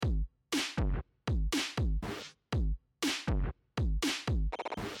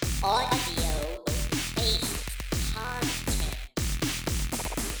Audio-based content.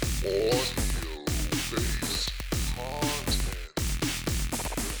 Audio-based content.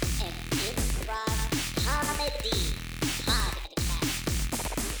 An improv comedy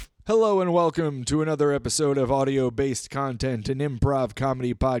podcast. Hello and welcome to another episode of Audio-Based Content, an improv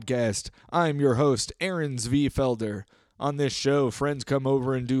comedy podcast. I'm your host, Aaron Zvefelder. On this show, friends come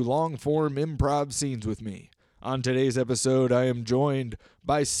over and do long-form improv scenes with me. On today's episode, I am joined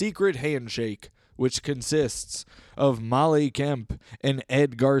by Secret Handshake, which consists of Molly Kemp and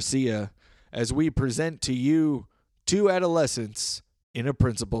Ed Garcia, as we present to you two adolescents in a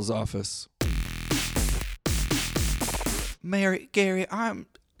principal's office. Gary, I'm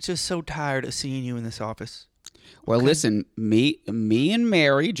just so tired of seeing you in this office. Well, listen, me and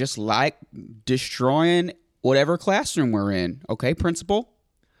Mary just like destroying whatever classroom we're in. Okay, principal?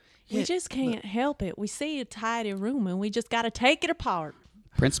 We just can't help it. We see a tidy room and we just got to take it apart.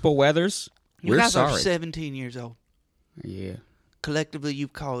 Principal Weathers, You we're guys are sorry. 17 years old. Yeah. Collectively,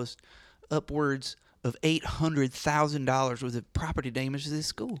 you've caused upwards of $800,000 worth of property damage to this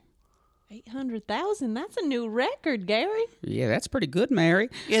school. 800,000, that's a new record, Gary. Yeah, that's pretty good, Mary.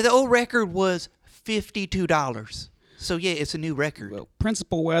 Yeah, the old record was $52. So, yeah, it's a new record. Well,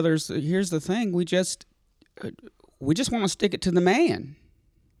 Principal Weathers, here's the thing. We just want to stick it to the man.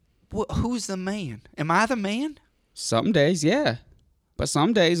 Who's the man? Am I the man? Some days, yeah. But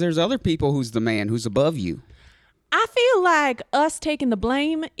some days there's other people who's the man, who's above you. I feel like us taking the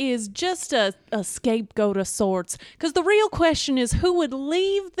blame is just a scapegoat of sorts. Because the real question is who would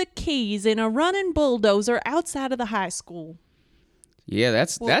leave the keys in a running bulldozer outside of the high school? Yeah,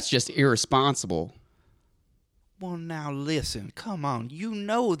 that's just irresponsible. Well, now listen. Come on. You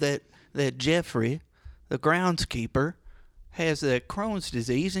know that Jeffrey, the groundskeeper, has that Crohn's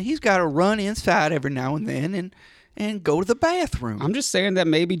disease, and he's got to run inside every now and then and go to the bathroom. I'm just saying that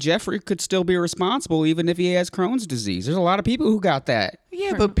maybe Jeffrey could still be responsible even if he has Crohn's disease. There's a lot of people who got that.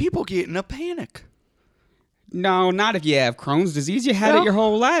 Yeah, but people get in a panic. No, not if you have Crohn's disease. You had it your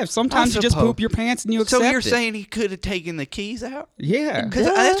whole life. Sometimes you just suppose. poop your pants and you accept it. So you're saying he could have taken the keys out? Yeah. Because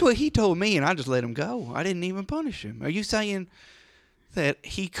that's what he told me, and I just let him go. I didn't even punish him. Are you saying that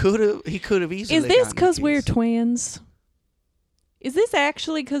he could have easily? Is this gotten the because we're keys? twins? Is this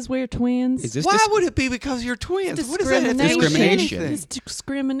actually because we're twins? Is this Why would it be because you're twins? What does that have to do with Discrimination. anything? It's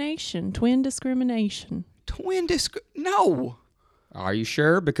discrimination. Twin discrimination. No. Are you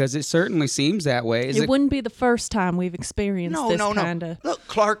sure? Because it certainly seems that way. It wouldn't be the first time we've experienced No, this no, no. kind of... Look,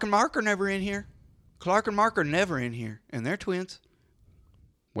 Clark and Mark are never in here. Clark and Mark are never in here, and they're twins.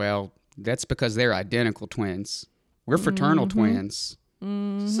 Well, that's because they're identical twins. We're fraternal twins.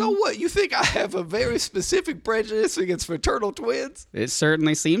 So what? You think I have a very specific prejudice against fraternal twins? It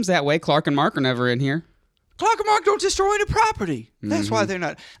certainly seems that way. Clark and Mark are never in here. Clark and Mark don't destroy any property. That's why they're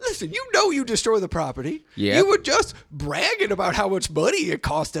not. Listen, you know you destroy the property. Yep. You were just bragging about how much money it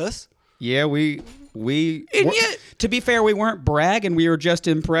cost us. Yeah, we. And yet, To be fair, we weren't bragging. We were just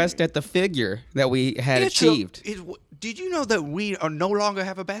impressed at the figure that we had achieved. Did you know that we are no longer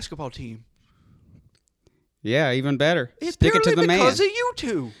have a basketball team? Yeah, even better. It's Stick it to purely the man. because of you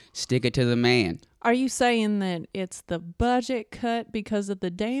two. Stick it to the man. Are you saying that it's the budget cut because of the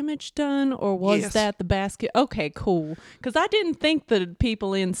damage done, or was Yes. that the basket? Okay, cool. Because I didn't think the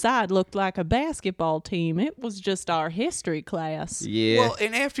people inside looked like a basketball team. It was just our history class. Yeah. Well,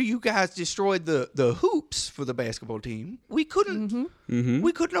 and after you guys destroyed the hoops for the basketball team, we couldn't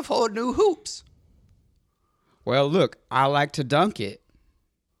we couldn't afford new hoops. Well, look, I like to dunk it.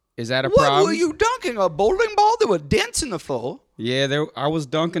 Is that a What problem? were you dunking? A bowling ball? There were dents in the floor. Yeah, I was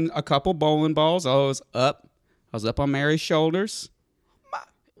dunking a couple bowling balls. I was up on Mary's shoulders.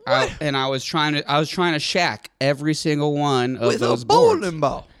 And I was trying to shack every single one of With those a bowling boards.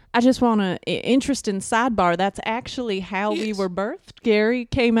 ball. I just want to, interesting sidebar, that's actually how we Yes. were birthed. Gary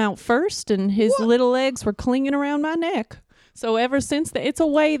came out first, and his little legs were clinging around my neck. So ever since then, it's a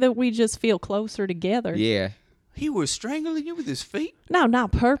way that we just feel closer together. Yeah. He was strangling you with his feet. No,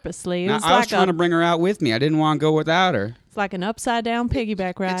 not purposely. It Now, was I was like trying to bring her out with me. I didn't want to go without her. it's like an upside down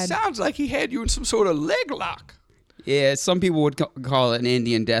piggyback It ride. sounds like he had you in some sort of leg lock. Yeah, some people would call it an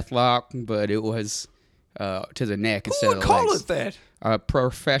Indian death lock, but it was to the neck instead Who of would the call legs. it that? A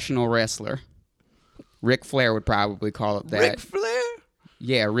professional wrestler. Ric Flair would probably call it that. Ric Flair?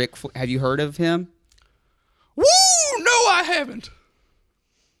 Yeah, have you heard of him? Woo! No, I haven't.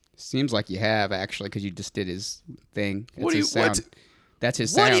 Seems like you have, actually, because you just did his thing. That's What do his you- sound. what's- That's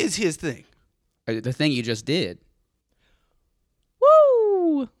his What sound. is his thing? The thing you just did.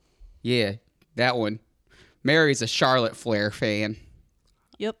 Woo! Yeah, that one. Mary's a Charlotte Flair fan.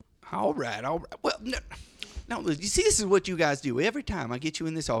 Yep. All right. Well, No, you see, this is what you guys do. Every time I get you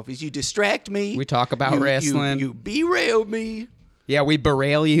in this office, you distract me. We talk about wrestling. You derail me. Yeah, we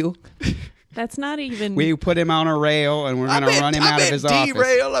berail you. That's not even. We put him on a rail, and we're going to run him out of his office.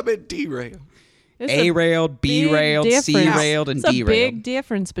 I meant derail. It's A-railed, B-railed, big difference. C-railed, and It's a D-railed. big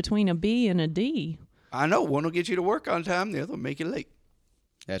difference between a B and a D. I know. One will get you to work on time. The other will make you late.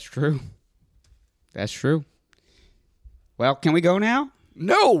 That's true. That's true. Well, can we go now?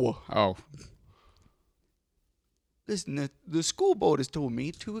 No. Oh, Listen, the school board has told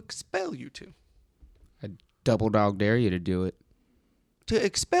me to expel you two. I double dog dare you to do it. To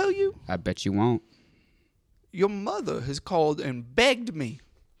expel you? I bet you won't. Your mother has called and begged me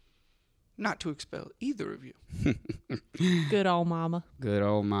not to expel either of you. Good old mama. Good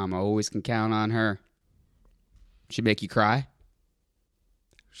old mama. Always can count on her. She make you cry?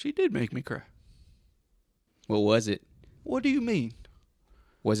 She did make me cry. What was it? What do you mean?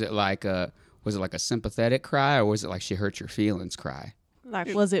 Was it like a sympathetic cry, or was it like she hurt your feelings cry?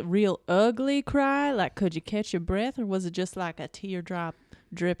 Like, was it real ugly cry? Like, could you catch your breath? Or was it just like a teardrop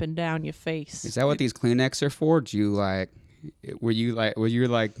dripping down your face? Is that what these Kleenex are for? Do you were you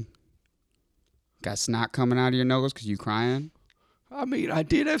got snot coming out of your nose because you crying? I mean, I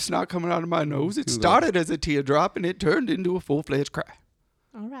did have snot coming out of my nose. It started as a teardrop and it turned into a full-fledged cry.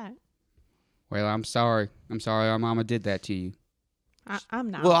 All right. Well, I'm sorry. I'm sorry our mama did that to you. I'm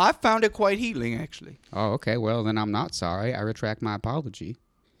not. Well, I found it quite healing, actually. Oh, okay. Well, then I'm not sorry. I retract my apology.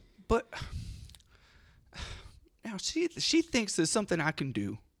 But now she thinks there's something I can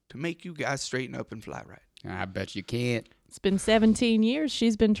do to make you guys straighten up and fly right. I bet you can't. It's been 17 years.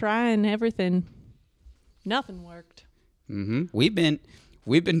 She's been trying everything. Nothing worked. Mm-hmm. We've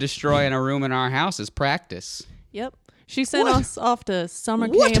been destroying a room in our house as practice. Yep. She sent What? us off to summer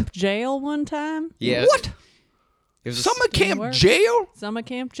What? camp jail one time. Yeah. What? It was Summer camp work. jail? Summer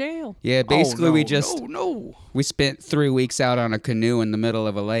camp jail. Yeah, basically oh, no. we spent 3 weeks out on a canoe in the middle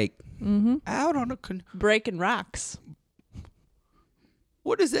of a lake. Out on a canoe. Breaking rocks.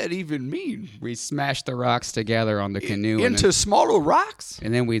 What does that even mean? We smashed the rocks together on the canoe Into smaller rocks?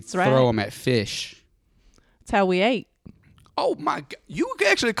 and then we'd right. throw them at fish. That's how we ate. Oh my God! You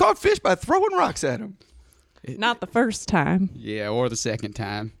actually caught fish by throwing rocks at them. Not the first time. Yeah, or the second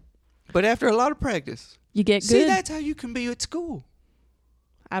time. But after a lot of practice. You get See, good. that's how you can be at school.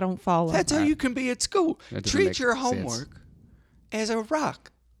 I don't follow. That's how you can be at school. That doesn't Treat make your sense. homework as a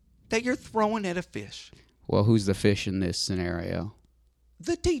rock that you're throwing at a fish. Well, who's the fish in this scenario?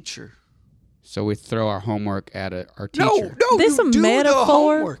 The teacher. So we throw our homework at our No, teacher. no, This you a do metaphor? the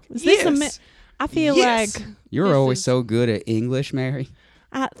homework. Is this yes. I feel Yes. like You're this always is- so good at English, Mary.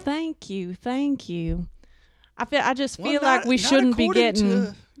 Thank you. I just Well, feel not- like we not shouldn't be according getting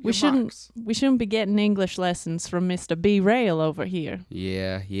to your marks. we shouldn't be getting English lessons from Mr. B. Rail over here.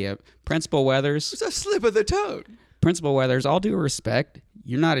 Yeah. Principal Weathers. It's a slip of the tongue. Principal Weathers, all due respect,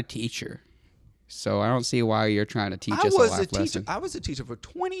 you're not a teacher. So I don't see why you're trying to teach I us a was a life teacher. lesson. I was a teacher for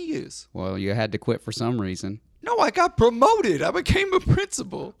 20 years. Well, you had to quit for some reason. No, I got promoted. I became a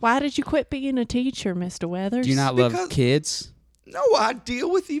principal. Why did you quit being a teacher, Mr. Weathers? Do you not love Because- kids? No, I deal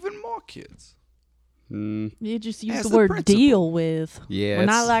with even more kids. You just use As the the word principal. deal with. Yeah, We're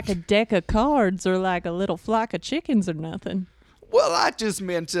not it's- like a deck of cards or like a little flock of chickens or nothing. Well, I just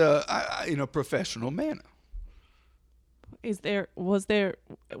meant in a professional manner.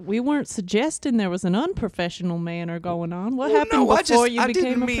 We weren't suggesting there was an unprofessional manner going on. What Well, happened no, before you I became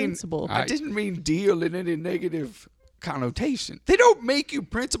didn't a mean- principal? I didn't mean deal in any negative connotation. They don't make you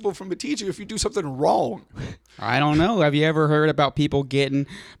principal from a teacher if you do something wrong. I don't know. Have you ever heard about people getting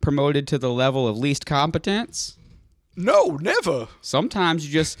promoted to the level of least competence? No, never.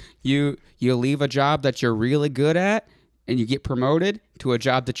 Sometimes you leave a job that you're really good at and you get promoted to a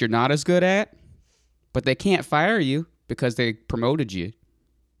job that you're not as good at, but they can't fire you because they promoted you.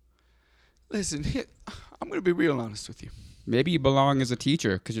 Listen, I'm going to be real honest with you. Maybe you belong as a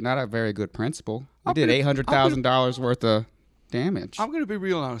teacher because you're not a very good principal. You I'm did gonna- $800,000 worth of damage. I'm going to be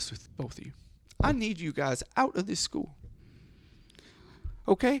real honest with both of you. I need you guys out of this school.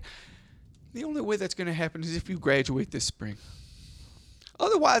 Okay? The only way that's going to happen is if you graduate this spring.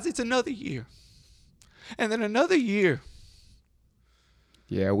 Otherwise, it's another year. And then another year.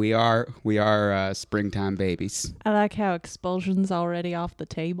 Yeah, we are springtime babies. I like how expulsion's already off the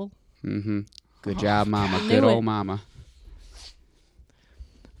table. Mm-hmm. Good job, Mama. I Good knew old it. Mama.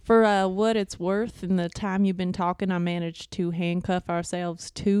 For what it's worth, in the time you've been talking, I managed to handcuff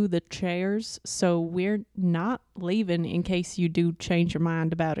ourselves to the chairs, so we're not leaving in case you do change your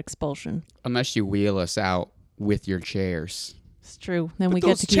mind about expulsion. Unless you wheel us out with your chairs. It's true. Then But we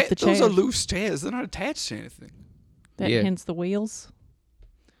get to keep the those are chairs. loose chairs. They're not attached to anything. That Yeah. hence the wheels.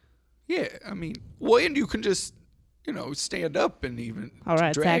 Yeah, I mean, well, and you can just, stand up and even All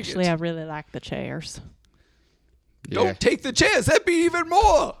right, drag actually, it. I really like the chairs. Yeah. Don't take the chairs. That'd be even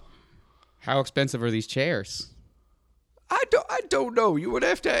more. How expensive are these chairs? I don't know. You would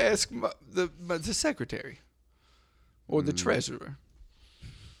have to ask the secretary or the treasurer.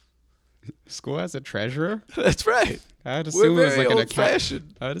 School has a treasurer? That's right. I'd We're assume it was very like an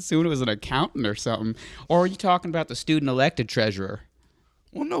old-fashioned. I'd assume it was an accountant or something. Or are you talking about the student-elected treasurer?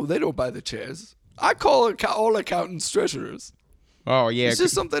 Well, no, they don't buy the chairs. I call all accountants treasurers. Oh yeah, It's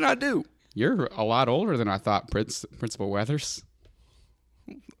just something I do. you're a lot older than I thought, Principal Weathers.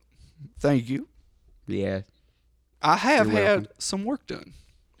 Thank you. Yeah. I have You're had welcome. some work done.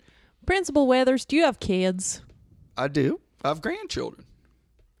 Principal Weathers, do you have kids? I do. I have grandchildren.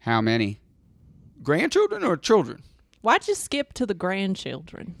 How many? Grandchildren or children? Why'd you skip to the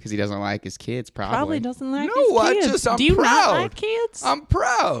grandchildren? Because he doesn't like his kids, probably. Probably doesn't like No, his kids. I'm do you not proud. like kids? I'm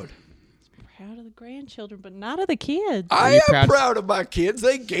proud. proud of the grandchildren, but not of the kids. I you am proud- proud of my kids.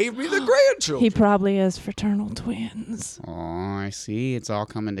 They gave me the grandchildren. He probably has fraternal twins. Oh, I see. It's all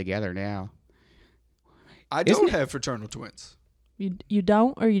coming together now. I Isn't don't it- have fraternal twins. You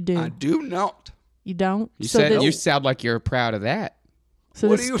don't or you do? I do not. You don't? You so said this, you sound like you're proud of that. so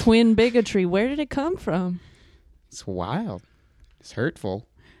what this do you- twin bigotry, where did it come from? It's wild. It's hurtful.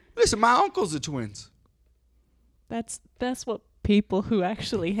 Listen, my uncles are twins. That's what people who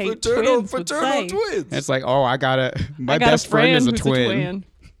actually hate Fraternal twins would say. twins. It's like, oh, my I got best a friend is a who's twin.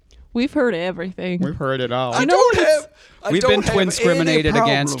 We've heard everything. We've heard it all. I You know don't what have. I We've don't been have twin any discriminated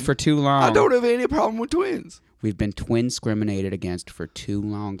against problem. for too long. I don't have any problem with twins. We've been twin discriminated against for too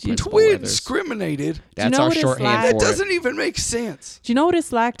long. Principal Twin Weathers. discriminated. That's know our what it's shorthand like? That for it. doesn't even make sense. Do you know what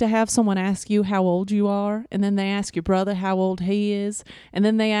it's like to have someone ask you how old you are, and then they ask your brother how old he is, and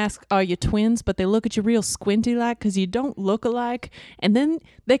then they ask, are you twins? But they look at you real squinty like because you don't look alike, and then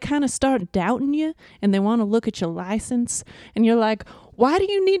they kind of start doubting you, and they want to look at your license, and you're like, why do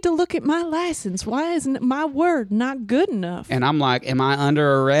you need to look at my license? Why isn't my word not good enough? And I'm like, am I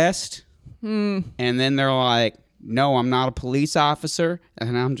under arrest? And then they're like, no, I'm not a police officer.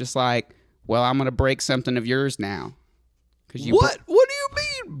 And I'm just like, well, I'm going to break something of yours now. What? What do you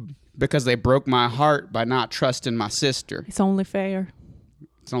mean? Because they broke my heart by not trusting my sister. It's only fair.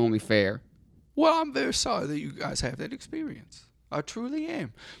 It's only fair. Well, I'm very sorry that you guys have that experience. I truly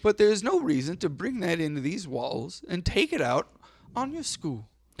am. But there's no reason to bring that into these walls and take it out on your school.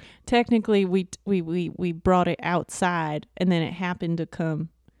 Technically, we brought it outside, and then it happened to come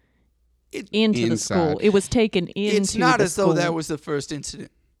into the school. Inside. It was taken into It's not the as though school. that was the first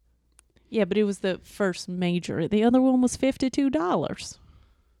incident. Yeah, but it was the first major. The other one was $52.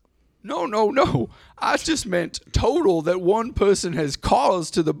 No. I just meant total that one person has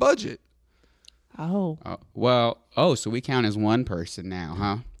caused to the budget. Oh, So we count as one person now,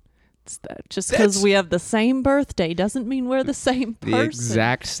 huh? it's that. Just because That's- we have the same birthday doesn't mean we're the same person. The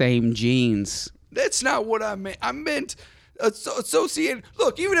exact same genes. That's not what I meant. I meant associated.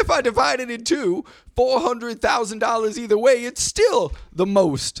 Look, even if I divide it in two, $400,000 either way, it's still the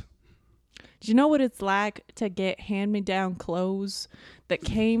most. Do you know what it's like to get hand-me-down clothes that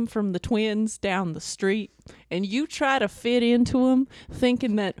came from the twins down the street, and you try to fit into them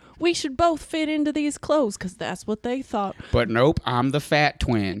thinking that we should both fit into these clothes because that's what they thought. But nope, I'm the fat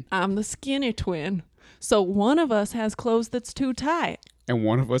twin. I'm the skinny twin. So one of us has clothes that's too tight. And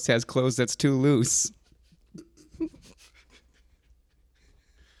one of us has clothes that's too loose.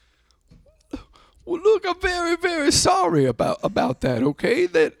 Well, look, I'm very, very sorry about that. Okay,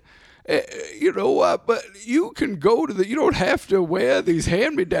 that but you can go to you don't have to wear these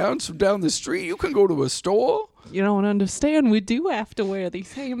hand-me-downs from down the street. You can go to a store. You don't understand. We do have to wear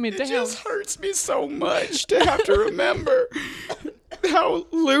these hand-me-downs. It just hurts me so much to have to remember how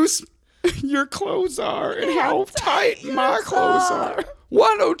loose your clothes are and how tight my clothes are.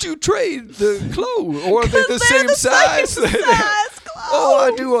 Why don't you trade the clothes, or are they the same size? Oh,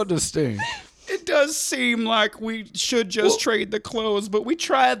 I do understand. It does seem like we should just trade the clothes, but we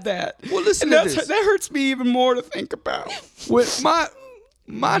tried that. Well, listen and to this. that hurts me even more to think about. With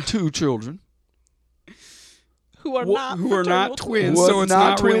my two children, who are not Who are not twins, was so it's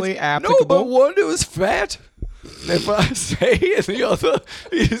not twins. really No, applicable. but one is fat, if I say, and the other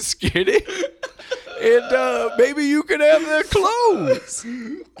is skinny. And maybe you can have their clothes.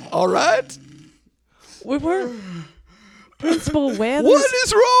 All right? We weren't. Principal Weathers. What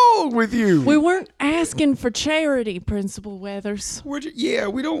is wrong with you? We weren't asking for charity, Principal Weathers. We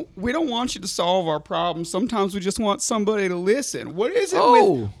don't want you to solve our problems. Sometimes we just want somebody to listen. What is it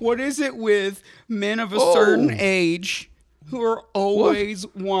Oh. with men of a certain age who are always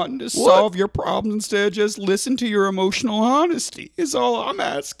wanting to solve your problems instead of just listen to your emotional honesty is all I'm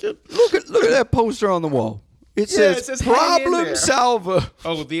asking. Look at that poster on the wall. It says says hang in problem there. solver.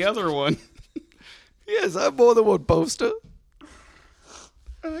 Oh, the other one. Yes, I have more than one poster.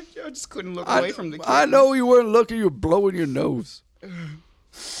 I just couldn't look away from the kid. I know you weren't looking. You were blowing your nose.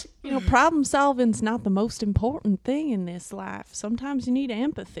 You know, problem solving's not the most important thing in this life. Sometimes you need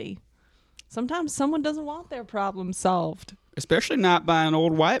empathy. Sometimes someone doesn't want their problem solved. Especially not by an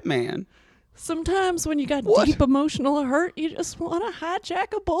old white man. Sometimes when you got What? deep emotional hurt, you just want to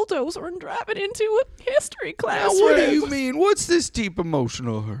hijack a bulldozer and drive it into a history Now, class. what do you mean? What's this deep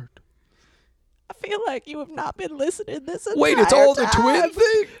emotional hurt? I feel like you have not been listening this entire Wait, it's all the time. twin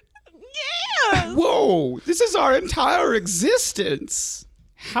thing? Yes. Whoa, this is our entire existence.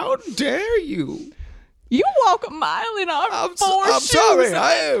 How dare you? You walk a mile in our I'm four shoes. sorry.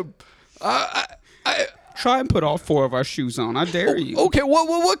 I am. I Try and put all four of our shoes on. I dare you. Okay,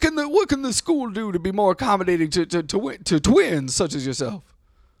 what can the school do to be more accommodating to twins such as yourself?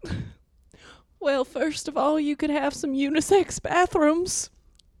 Well, first of all, you could have some unisex bathrooms.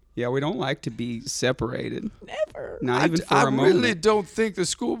 Yeah, we don't like to be separated. Never. Not even for I a moment. really don't think the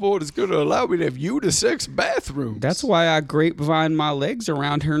school board is going to allow me to have unisex bathrooms. That's why I grapevine my legs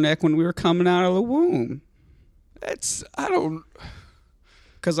around her neck when we were coming out of the womb. I don't.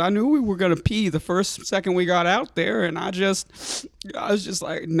 Because I knew we were going to pee the first second we got out there, and I was just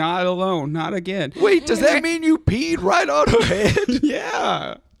like, not alone, not again. Wait, does that mean you peed right on her head?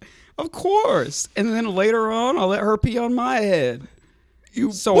 Yeah, of course. And then later on, I'll let her pee on my head. I'm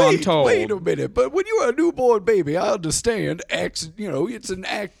told. Wait a minute, but when you're a newborn baby, I understand. It's an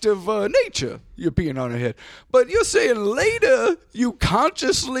act of nature. You're peeing on her head, but you're saying later you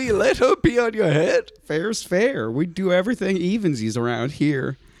consciously let her pee on your head? Fair's fair. We do everything evensies around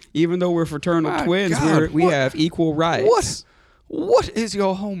here. Even though we're fraternal My twins, God, we what- have equal rights. What is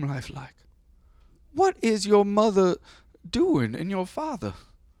your home life like? What is your mother doing and your father?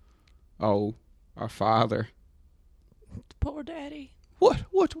 Oh, our father. Poor daddy. What's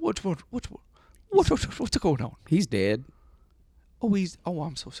going on? He's dead. Oh,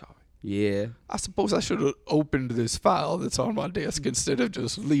 I'm so sorry. Yeah. I suppose I should have opened this file that's on my desk instead of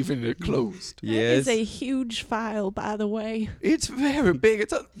just leaving it closed. That Yes. is a huge file, by the way. It's very big.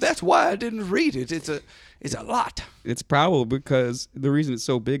 That's why I didn't read it. It's a lot. It's probably because the reason it's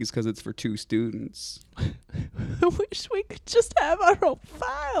so big is because it's for 2 students. I wish we could just have our own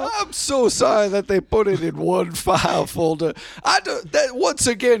file. I'm so sorry that they put it in one file folder. Once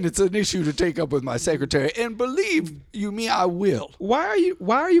again, it's an issue to take up with my secretary, and believe you me, I will. Why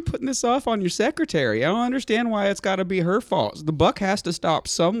are you putting this off on your secretary? I don't understand why it's got to be her fault. The buck has to stop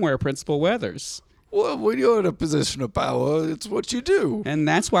somewhere, Principal Weathers. Well, when you're in a position of power, it's what you do. And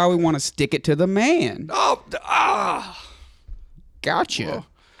that's why we want to stick it to the man. Gotcha. Well,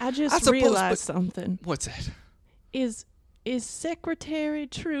 I I just suppose, realized but- something. What's that? Is Secretary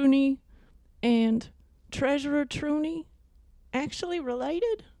Trooney and Treasurer Trooney actually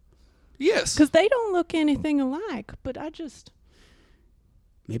related? Yes. Because they don't look anything alike, but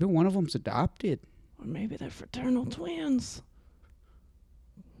Maybe one of them's adopted. or maybe they're fraternal twins.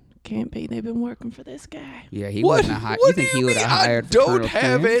 Can't be. They've been working for this guy. Yeah, he What? wouldn't have What You do think you he would mean? have hired I don't fraternal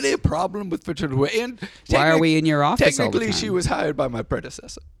have twins? any problem with fraternal. And Why are we in your office all the Technically, time? she was hired by my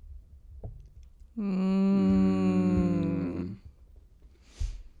predecessor.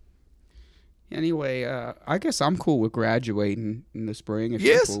 Anyway, I guess I'm cool with graduating in the spring. If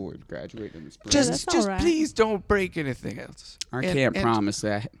Yes. you're cool with graduating in the spring. that's Just all right. please don't break anything else. I And- can't and- promise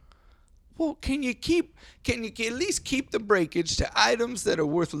that. Well, can you at least keep the breakage to items that are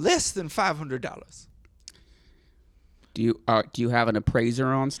worth less than $500? Do you have an appraiser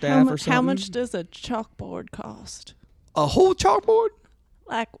on staff or something? How much does a chalkboard cost? A whole chalkboard?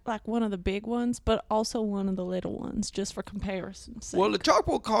 Like one of the big ones, but also one of the little ones, just for comparison's sake. Well, the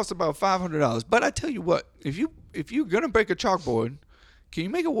chalkboard costs about $500. But I tell you what, if you're gonna break a chalkboard, can you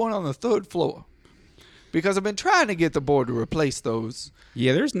make it one on the 3rd floor? Because I've been trying to get the board to replace those.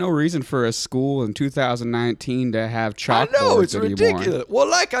 Yeah, there's no reason for a school in 2019 to have chalkboards I know, it's anymore. ridiculous. Well,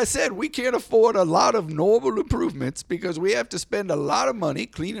 like I said, we can't afford a lot of normal improvements because we have to spend a lot of money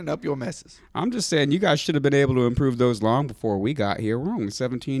cleaning up your messes. I'm just saying, you guys should have been able to improve those long before we got here. We're only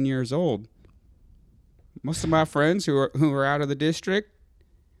 17 years old. Most of my friends who are out of the district,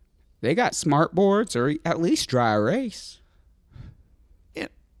 they got smart boards or at least dry erase.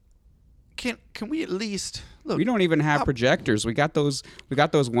 Can we at least look? We don't even have projectors. We got those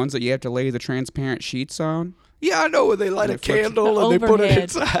ones that you have to lay the transparent sheets on. Yeah, I know where they light a It flips- candle The and they put it overhead.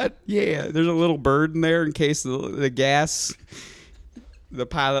 inside. Yeah, there's a little bird in there in case the gas, the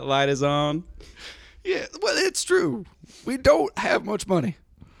pilot light is on. Yeah, well, it's true. We don't have much money.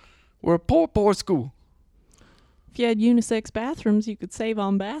 We're a poor school. If you had unisex bathrooms, you could save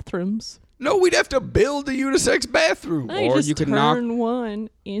on bathrooms. No, we'd have to build a unisex bathroom. No, you Or just you could turn one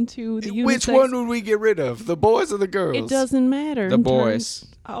into the unisex. Which one would we get rid of? The boys or the girls? It doesn't matter. The And turn- boys.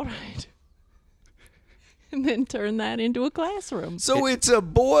 All right. And then turn that into a classroom. So it's a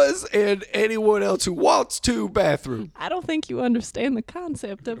boys and anyone else who wants to bathroom. I don't think you understand the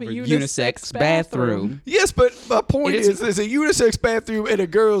concept of a unisex, Unisex bathroom. Yes, but my point It is- is there's a unisex bathroom and a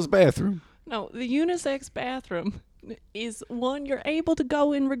girls' bathroom. No, the unisex bathroom is one you're able to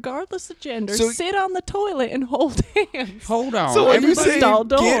go in regardless of gender, So- sit on the toilet and hold hands. Hold on. So are you everybody saying stall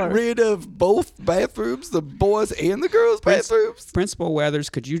door. get rid of both bathrooms, the boys and the girls' bathrooms? Principal Weathers,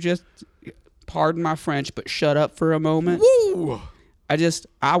 could you just pardon my French, but shut up for a moment? Woo!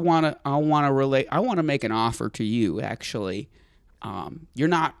 I want to make an offer to you, actually. You're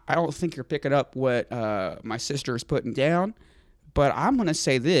not, I don't think you're picking up what my sister is putting down, but I'm going to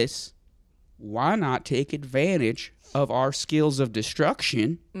say this. Why not take advantage of our skills of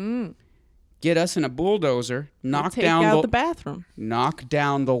destruction? Get us in a bulldozer, knock Take down out the bathroom. knock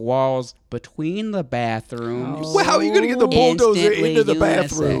down the walls between the bathrooms. Oh. Well, how are you going to get the bulldozer Instantly into the unisex.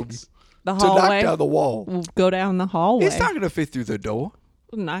 bathroom The to knock hallway. down the wall? We'll go down the hallway. It's not going to fit through the door.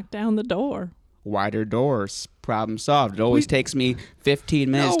 Knock down the door. Wider doors. Problem solved. It always takes me 15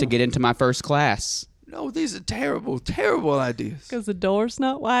 minutes to No. get into my first class. No, these are terrible, terrible ideas. Because the door's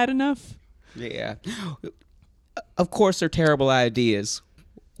not wide enough. Yeah. Of course, they're terrible ideas.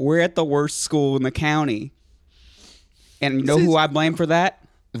 We're at the worst school in the county. And you know who I blame for that?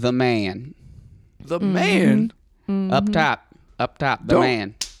 The man. The man. Up top, the Don't-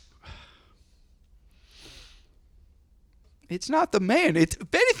 man. It's not the man. It's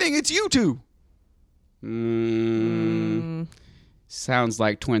if anything, it's you two. Sounds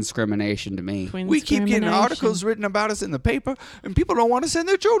like twin discrimination to me. Twin We keep getting discrimination. articles written about us in the paper, and people don't want to send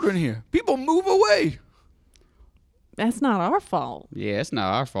their children here. People move away. That's not our fault. Yeah, it's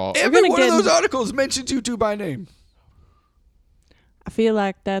not our fault. Every gonna one of get- those articles mentions you two by name. I feel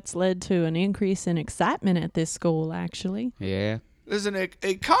like that's led to an increase in excitement at this school, actually. Yeah. There's an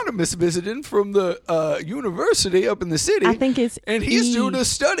economist visiting from the university up in the city. I think it's and he's E. doing a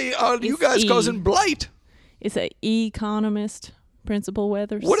study on you It's guys E. causing blight. It's an economist, Principal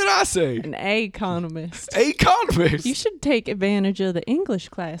Weathers. What did I say? An economist. Economist. You should take advantage of the English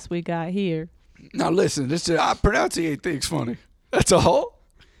class we got here. Now listen, I pronunciate things funny. That's all.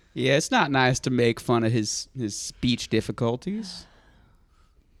 Yeah, it's not nice to make fun of his speech difficulties.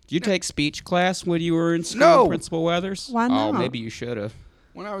 Did you take speech class when you were in school, No. Principal Weathers? Why Oh, not? maybe you should have.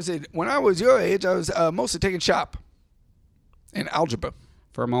 When I was your age, I was mostly taking shop and algebra.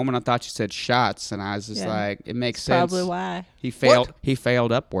 For a moment, I thought you said shots, and I was just Yeah. like, it makes sense. Probably why. He failed. What? He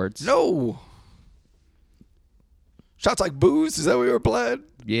failed upwards. No. Shots like booze? Is that what you were playing?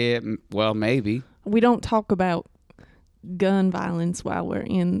 Yeah. Well, maybe. We don't talk about gun violence while we're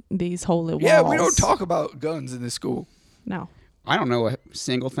in these holy walls. Yeah, we don't talk about guns in this school. No. I don't know a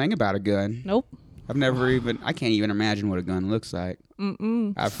single thing about a gun. Nope. I can't even imagine what a gun looks like.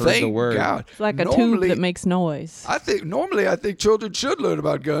 Mm-mm. I've heard Thank the word. God. It's like a Normally- tube that makes noise. I think children should learn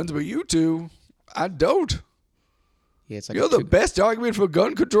about guns, but you two, I don't. Yeah, it's like You're a the tube. best argument for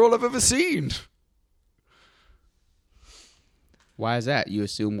gun control I've ever seen. Why is that? You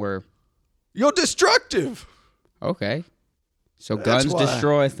assume we're You're destructive. okay. So That's guns why.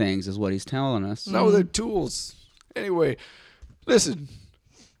 destroy things, is what he's telling us. No, they're tools. Anyway, listen.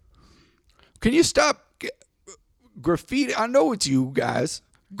 Can you stop graffiti? I know it's you guys.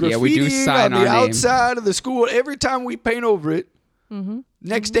 Yeah, we do Graffitiing sign on our the name. outside of the school. Every time we paint over it,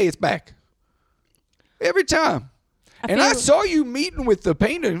 next day it's back. Every time. And I feel- saw you meeting with the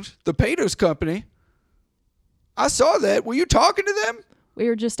painters company. I saw that. Were you talking to them? We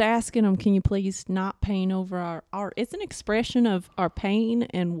were just asking them, can you please not paint over our art? It's an expression of our pain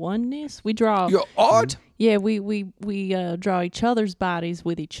and oneness. We draw. Your art? Yeah, we draw each other's bodies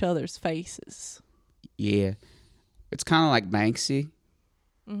with each other's faces. Yeah. It's kind of like Banksy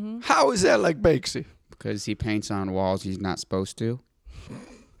How is that like Banksy? because he paints on walls he's not supposed to.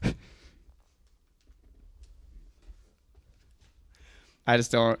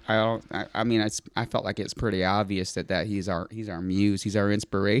 I mean, I felt like it's pretty obvious that he's our muse, he's our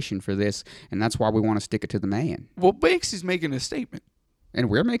inspiration for this, and that's why we want to stick it to the man. Well, Banksy's making a statement. And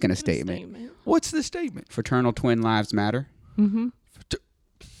we're making a statement. What's the statement? Fraternal twin lives matter. Well,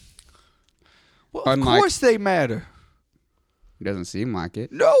 of Unlike- course they matter. It doesn't seem like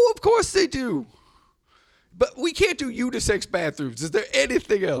it. No, of course they do. But we can't do unisex bathrooms. Is there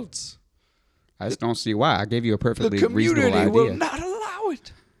anything else? I just don't see why. I gave you a The perfectly reasonable community idea. will not allow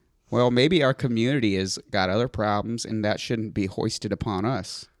it. Well, maybe our community has got other problems, and that shouldn't be hoisted upon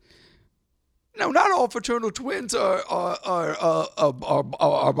us. No, not all fraternal twins are a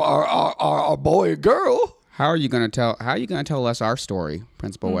boy and girl. How are you going to tell us our story,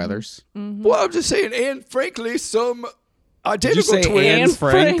 Principal Weathers? Well, I'm just saying, and frankly, some Did you identical say twins. Anne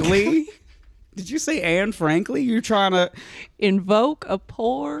Frankly? Did you say Anne Frankly? You're trying to... Invoke a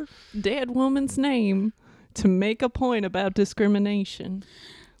poor dead woman's name to make a point about discrimination.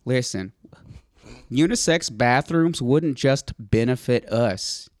 Listen, unisex bathrooms wouldn't just benefit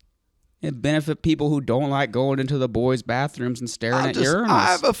us. It'd benefit people who don't like going into the boys' bathrooms and staring at urinals. I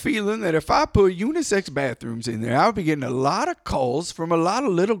have a feeling that if I put unisex bathrooms in there, I'll be getting a lot of calls from a lot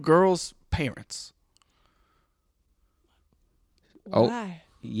of little girls' parents. Oh. Why?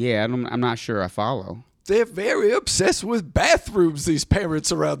 Yeah, I'm not sure I follow. They're very obsessed with bathrooms, these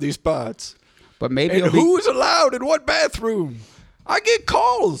parents around these spots. But maybe And it'll be... who's allowed in what bathroom? I get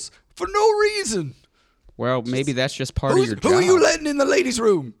calls for no reason. Well, maybe that's just part of your job. Who are you letting in the ladies'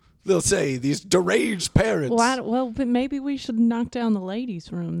 room? They'll say, these deranged parents. But maybe we should knock down the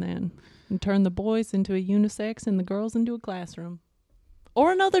ladies' room then and turn the boys into a unisex and the girls into a classroom.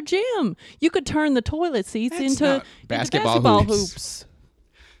 Or another gym. You could turn the toilet seats That's into not basketball hoops.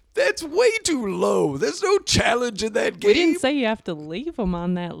 That's way too low. There's no challenge in that game. We didn't say you have to leave them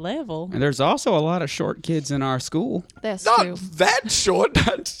on that level. And there's also a lot of short kids in our school. That's Not true. that short,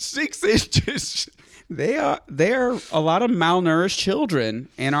 not 6 inches. They are a lot of malnourished children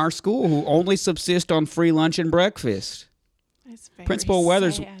in our school who only subsist on free lunch and breakfast. That's very Principal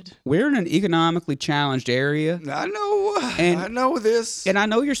Weathers, sad. we're in an economically challenged area. I know. And- I know this. And I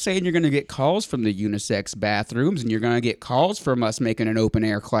know you're saying you're going to get calls from the unisex bathrooms and you're going to get calls from us making an open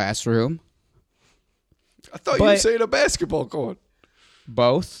air classroom. I thought you were but- saying a basketball court.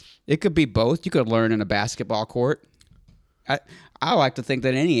 Both. It could be both. You could learn in a basketball court. I like to think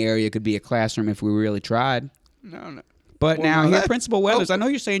that any area could be a classroom if we really tried. No. But Well, now, now here, that- Principal Weathers, I know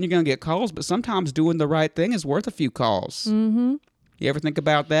you're saying you're going to get calls, but sometimes doing the right thing is worth a few calls. Mm-hmm. You ever think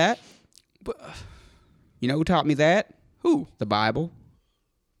about that? You know who taught me that? Who? The Bible.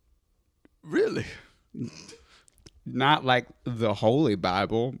 Really? Not like the Holy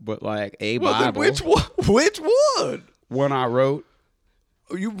Bible, but like a Well, then Bible. which one? Which one? One I wrote.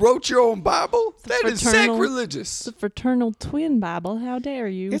 You wrote your own Bible? That is fraternal- sacrilegious. The fraternal twin Bible. How dare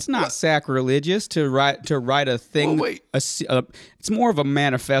you? It's not sacrilegious to write a thing. Well, wait. It's more of a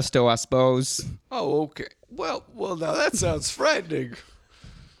manifesto, I suppose. Oh, okay. Well, now that sounds frightening.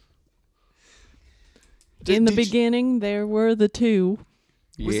 In the Did you- beginning, there were the two.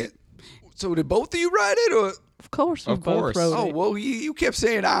 Was Yeah. it- So did both of you write it, or? Of course, we Of both course. wrote Oh, it. well, you kept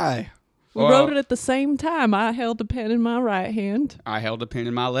saying I. We Well- wrote it at the same time. I held a pen in my right hand. I held a pen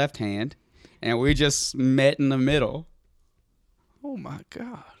in my left hand, and we just met in the middle. Oh my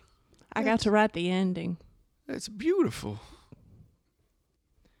God, I got to write the ending. that's beautiful.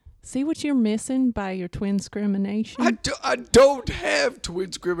 See what you're missing by your twin discrimination? I don't have twin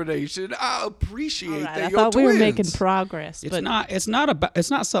discrimination. I appreciate All right, that I you're thought we were making twins. progress, It's but not. It's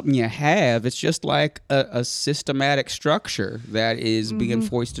not something you have. It's just like a systematic structure that is Mm-hmm. being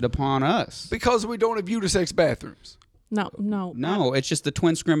foisted upon us. Because we don't have unisex bathrooms. no. No, it's just the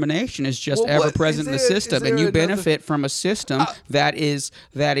twin discrimination is just Well, what- ever present in the is there- system, is and there you another- benefit from a system that is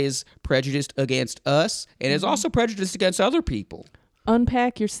prejudiced against us, and is also prejudiced against other people.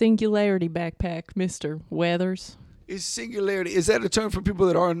 Unpack your singularity backpack, Mr. Weathers. Is singularity, is that a term for people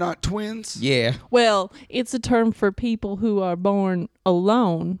that are not twins? Yeah, Well, it's a term for people who are born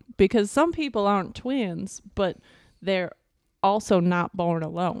alone because some people aren't twins, but they're also not born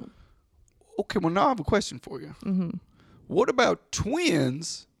alone. Okay, well, now I have a question for you. Mm-hmm. What about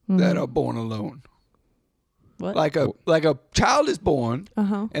twins that are born alone? What? Like a child is born,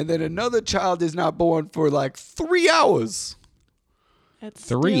 Uh-huh. and then another child is not born for like 3 hours. It's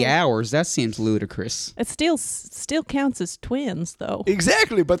 3 still- hours. That seems ludicrous. It still counts as twins, though.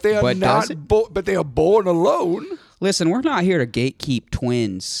 Exactly, but they are But does not. it? But they are born alone. Listen, we're not here to gatekeep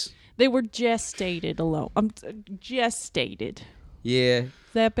twins. They were gestated alone. Gestated. Yeah, Is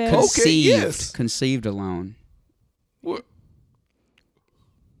that better? Okay, conceived, yes. conceived alone.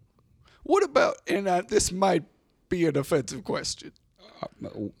 What about? And this might be an offensive question.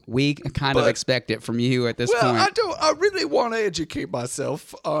 We kind of But- expect it from you at this Well, point. I really want to educate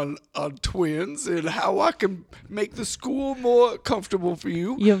myself on twins and how I can make the school more comfortable for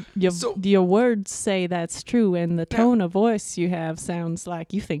you. Your words say that's true, and the tone of voice you have sounds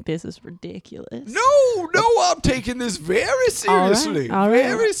like you think this is ridiculous. No, I'm taking this very seriously. all right.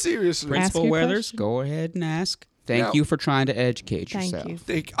 Very seriously. Principal your Weathers, question. go ahead and ask. Thank Now- you for trying to educate Thank yourself.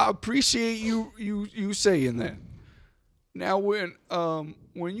 you. I appreciate you saying that. Now, when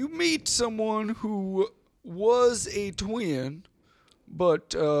you meet someone who was a twin,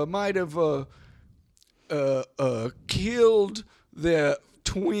 but might have killed their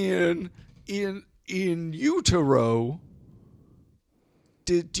twin in utero,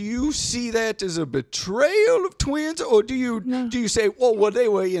 do you see that as a betrayal of twins, or do you say, well, they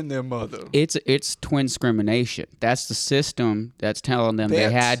were in their mother? It's twin discrimination. That's the system that's telling them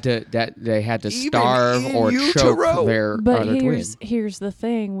they had to Even starve in or utero? choke their But other twin. here's the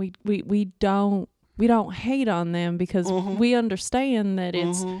thing: we don't hate on them because we understand that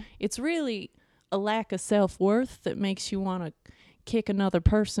it's really a lack of self-worth that makes you want to kick another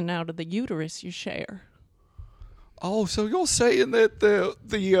person out of the uterus you share. Oh, so you're saying that the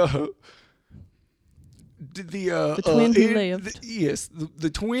twin who lived. Yes, the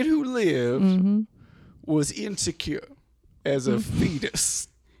twin who lived was insecure as a fetus.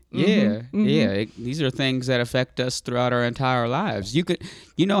 Yeah, these are things that affect us throughout our entire lives.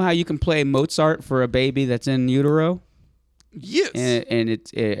 You know how you can play Mozart for a baby that's in utero? Yes. And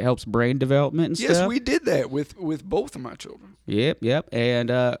it helps brain development and stuff? Yes, we did that with both of my children. Yep.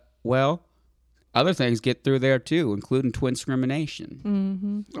 And, well, other things get through there, too, including twin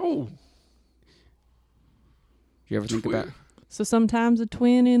discrimination. Oh. You ever think about... So sometimes a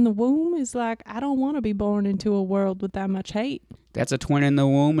twin in the womb is like, I don't want to be born into a world with that much hate. That's a twin in the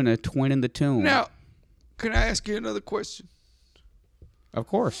womb and a twin in the tomb. Now, can I ask you another question? Of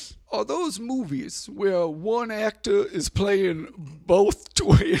course. Are those movies where one actor is playing both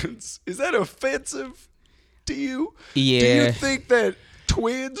twins, is that offensive to you? Yeah. Do you think that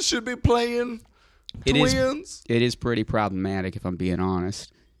twins should be playing twins? It is pretty problematic, if I'm being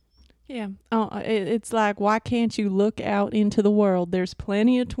honest. Yeah. It's like, why can't you look out into the world? There's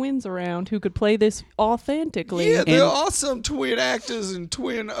plenty of twins around who could play this authentically. Yeah, there are some twin actors and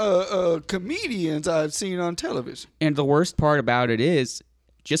twin comedians I've seen on television. And the worst part about it is,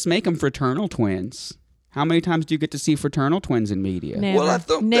 just make them fraternal twins. How many times do you get to see fraternal twins in media? Never. Well, I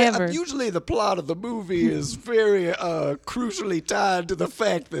thought Never. usually the plot of the movie is very crucially tied to the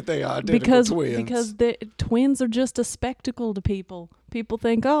fact that they are identical twins. Because the twins are just a spectacle to people. People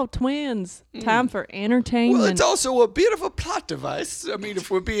think, oh, twins, time for entertainment. Well, it's also a bit of a plot device. I mean, if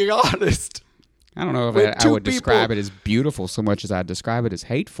we're being honest. I don't know if When I two would describe it as beautiful so much as I'd describe it as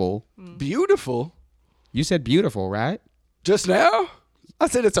hateful. Beautiful. You said beautiful, right? Just now? I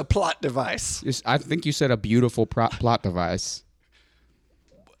said it's a plot device. I think you said a beautiful plot device.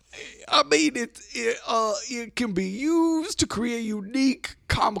 I mean, it can be used to create unique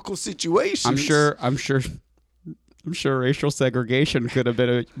comical situations. I'm sure racial segregation could have been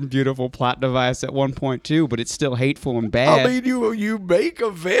a beautiful plot device at one point too, but it's still hateful and bad. I mean, you make a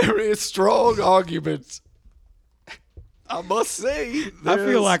very strong argument. I must say, I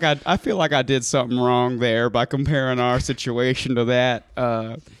feel like I did something wrong there by comparing our situation to that.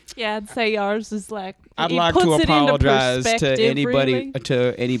 Yeah, I'd say ours is like. I'd it like puts to it into apologize to perspective, really.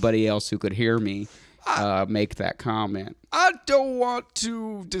 anybody else who could hear me make that comment. I don't want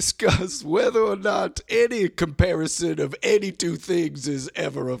to discuss whether or not any comparison of any two things is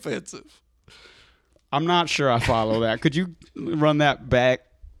ever offensive. I'm not sure I follow that. Could you run that back?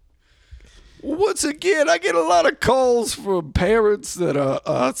 Once again, I get a lot of calls from parents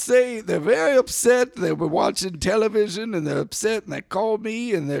that say they're very upset. They were watching television and they're upset and they call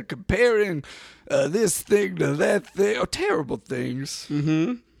me and they're comparing this thing to that thing. Oh, terrible things.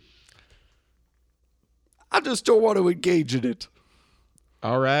 Mm-hmm. I just don't want to engage in it.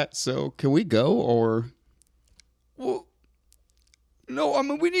 All right. So can we go or? Well, no, I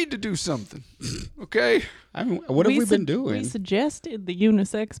mean, we need to do something. Okay? I mean, what have we been doing? We suggested the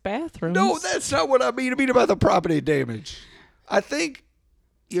unisex bathrooms. No, that's not what I mean. I mean about the property damage. I think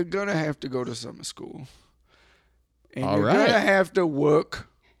you're going to have to go to summer school. And All you're right. going to have to work.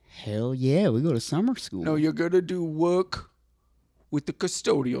 Hell yeah, we go to summer school. No, you're going to do work with the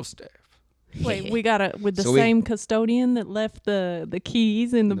custodial staff. Wait, we got with the So we- same custodian that left the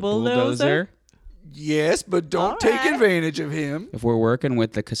keys in the bulldozer? Yes, but don't All take right. advantage of him. If we're working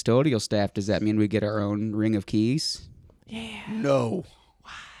with the custodial staff, does that mean we get our own ring of keys? Yeah. No.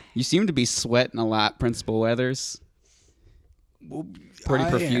 You seem to be sweating a lot, Principal Weathers. Well, Pretty I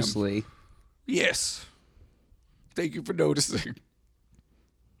am. profusely. Yes. Thank you for noticing.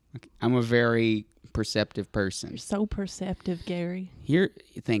 I'm a very perceptive person. You're so perceptive, Gary.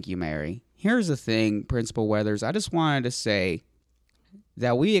 Thank you, Mary. Here's the thing, Principal Weathers. I just wanted to say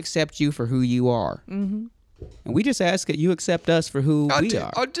that we accept you for who you are. Mm-hmm. And we just ask that you accept us for who we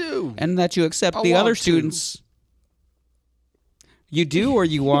are. I do. And that you accept I the want other to. students. You do or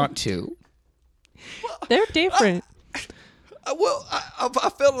you want to? They're different. I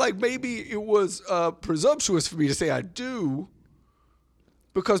felt like maybe it was presumptuous for me to say I do,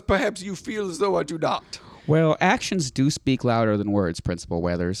 because perhaps you feel as though I do not. Well, actions do speak louder than words, Principal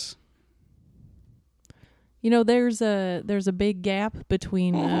Weathers. You know, there's a big gap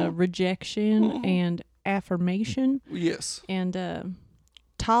between rejection and affirmation, Yes. and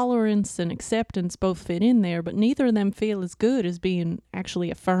tolerance and acceptance both fit in there, but neither of them feel as good as being actually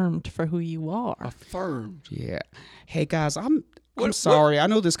affirmed for who you are. Affirmed. Yeah. Hey, guys, I'm What- sorry. I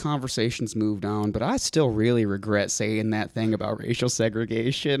know this conversation's moved on, but I still really regret saying that thing about racial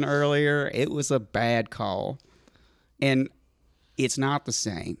segregation earlier. It was a bad call. And it's not the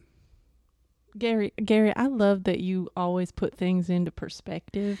same. Gary, I love that you always put things into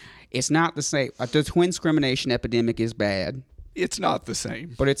perspective. It's not the same. The twin discrimination epidemic is bad, It's not the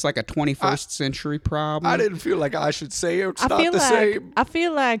same. but it's like a 21st century problem. I didn't feel like I should say it's I not feel the like same. I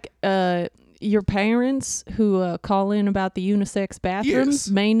feel like your parents who call in about the unisex bathrooms Yes.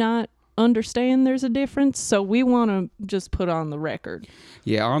 may not understand there's a difference, so we want to just put on the record.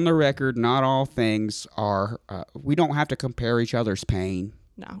 Yeah, on the record, not all things are. We don't have to compare each other's pain.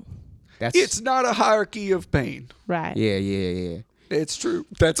 No, That's It's not a hierarchy of pain. right? yeah. It's true.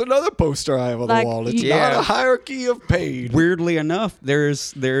 That's another poster I have on Like, the wall. It's Yeah. not a hierarchy of pain. Weirdly enough,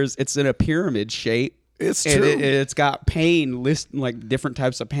 it's in a pyramid shape. It's And true. it's got pain like different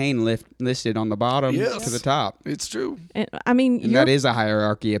types of pain listed on the bottom Yes. to the top. It's true. And, I mean, And that is a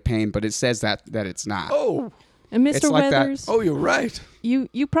hierarchy of pain, but it says that it's not. Oh, and Mr. it's like that- Weathers, oh, you're right.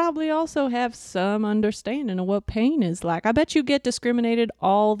 you probably also have some understanding of what pain is like. I bet you get discriminated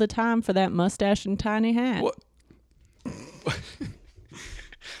all the time for that mustache and tiny hat. What?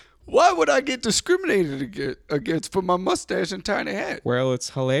 Why would I get discriminated against for my mustache and tiny hat? Well, it's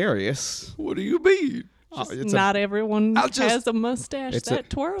hilarious. What do you mean? It's Not everyone I'll just- has a mustache It's that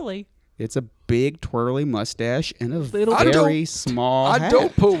twirly. It's a big twirly mustache and a Little I very don't- small I hat.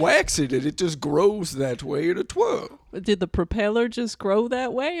 don't put wax in it. It just grows that way in a twirl. Did the propeller just grow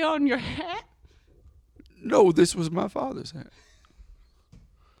that way on your hat? No, this was my father's hat.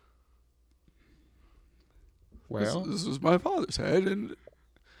 Well, This was my father's hat, and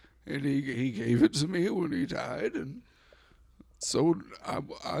he gave it to me when he died, and so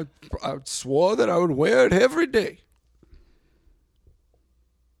I swore that I would wear it every day.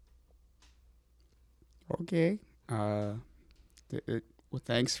 okay. Well,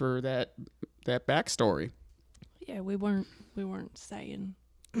 thanks for that backstory. Yeah, we weren't saying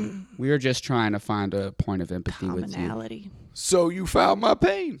We were just trying to find a point of empathy with you. commonality. So you found my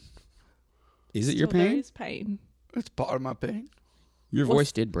pain. Is it your So there pain? is pain. It's part of my pain. Your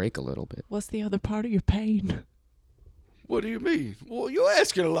voice did break a little bit. What's the other part of your pain? What do you mean? Well, you're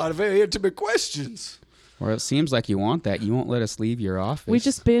asking a lot of very intimate questions. Well, it seems like you want that. You won't let us leave your office. We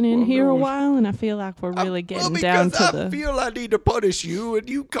just been in Well, here a no. while, and I feel like we're really Well, getting down because to I the. feel I need to punish you, and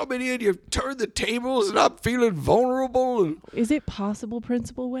you come in here and you turn the tables, and I'm feeling vulnerable. And Is it possible,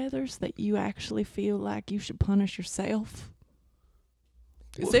 Principal Weathers, that you actually feel like you should punish yourself?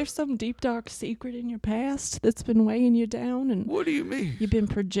 Is there some deep, dark secret in your past that's been weighing you down, and what do you mean? you've been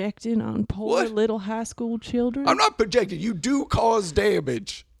projecting on poor What? little high school children? I'm not projecting. You do cause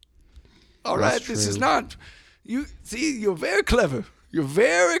damage. All right, That's this is true. not. You see, you're very clever. You're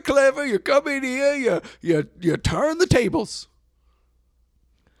very clever. You come in here, you turn the tables.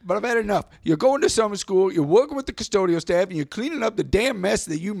 But I've had enough. You're going to summer school. You're working with the custodial staff, and you're cleaning up the damn mess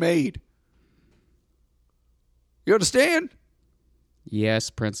that you made. You understand? Yes,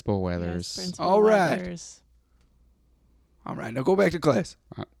 Principal Yes, Weathers. Principal All right. Weathers. All right, now go back to class.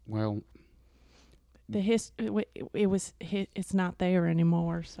 Well, It's not there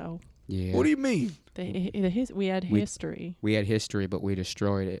anymore. So yeah. What do you mean? we had We- history. We had history, but we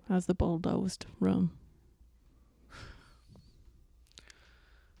destroyed it. That was the bulldozed room.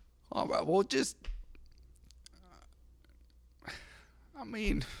 All right, well, just. I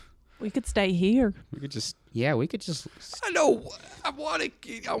mean, We could stay here. We could just. I know. I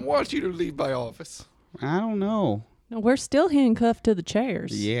want you to leave my office. I don't know. No, we're still handcuffed to the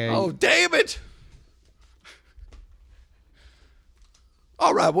chairs. Yeah. Oh, damn it!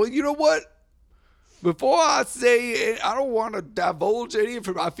 All right, well, you know what? Before I say I don't want to divulge any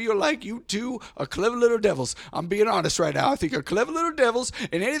information, I feel like you two are clever little devils. I'm being honest right now. I think you're clever little devils,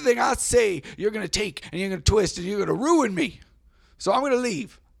 and anything I say, you're going to take, and you're going to twist, and you're going to ruin me. So I'm going to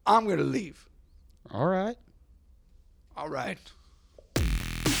leave. I'm going to leave. All right. All right.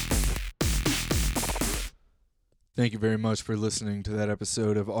 Thank you very much for listening to that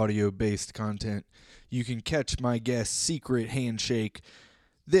episode of audio-based content. You can catch my guest's secret handshake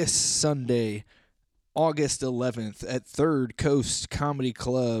this Sunday, August 11th at Third Coast Comedy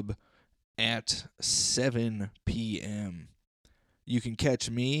Club at 7 p.m. You can catch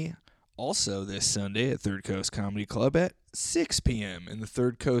me also this Sunday at Third Coast Comedy Club at 6 p.m. in the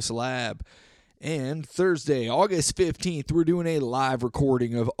Third Coast Lab. And Thursday, August 15th, we're doing a live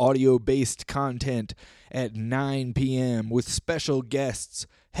recording of audio-based content at 9 p.m. with special guests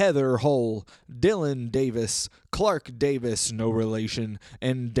Heather Hull, Dylan Davis, Clark Davis, no relation,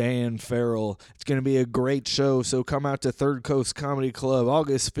 and Dan Farrell. It's going to be a great show, so come out to Third Coast Comedy Club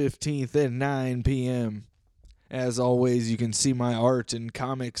August 15th at 9 p.m. As always, you can see my art and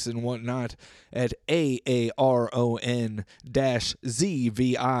comics and whatnot at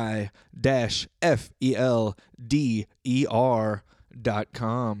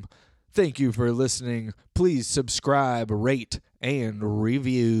aaron-zvi-felder.com. Thank you for listening. Please subscribe, rate, and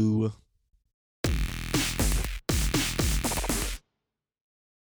review.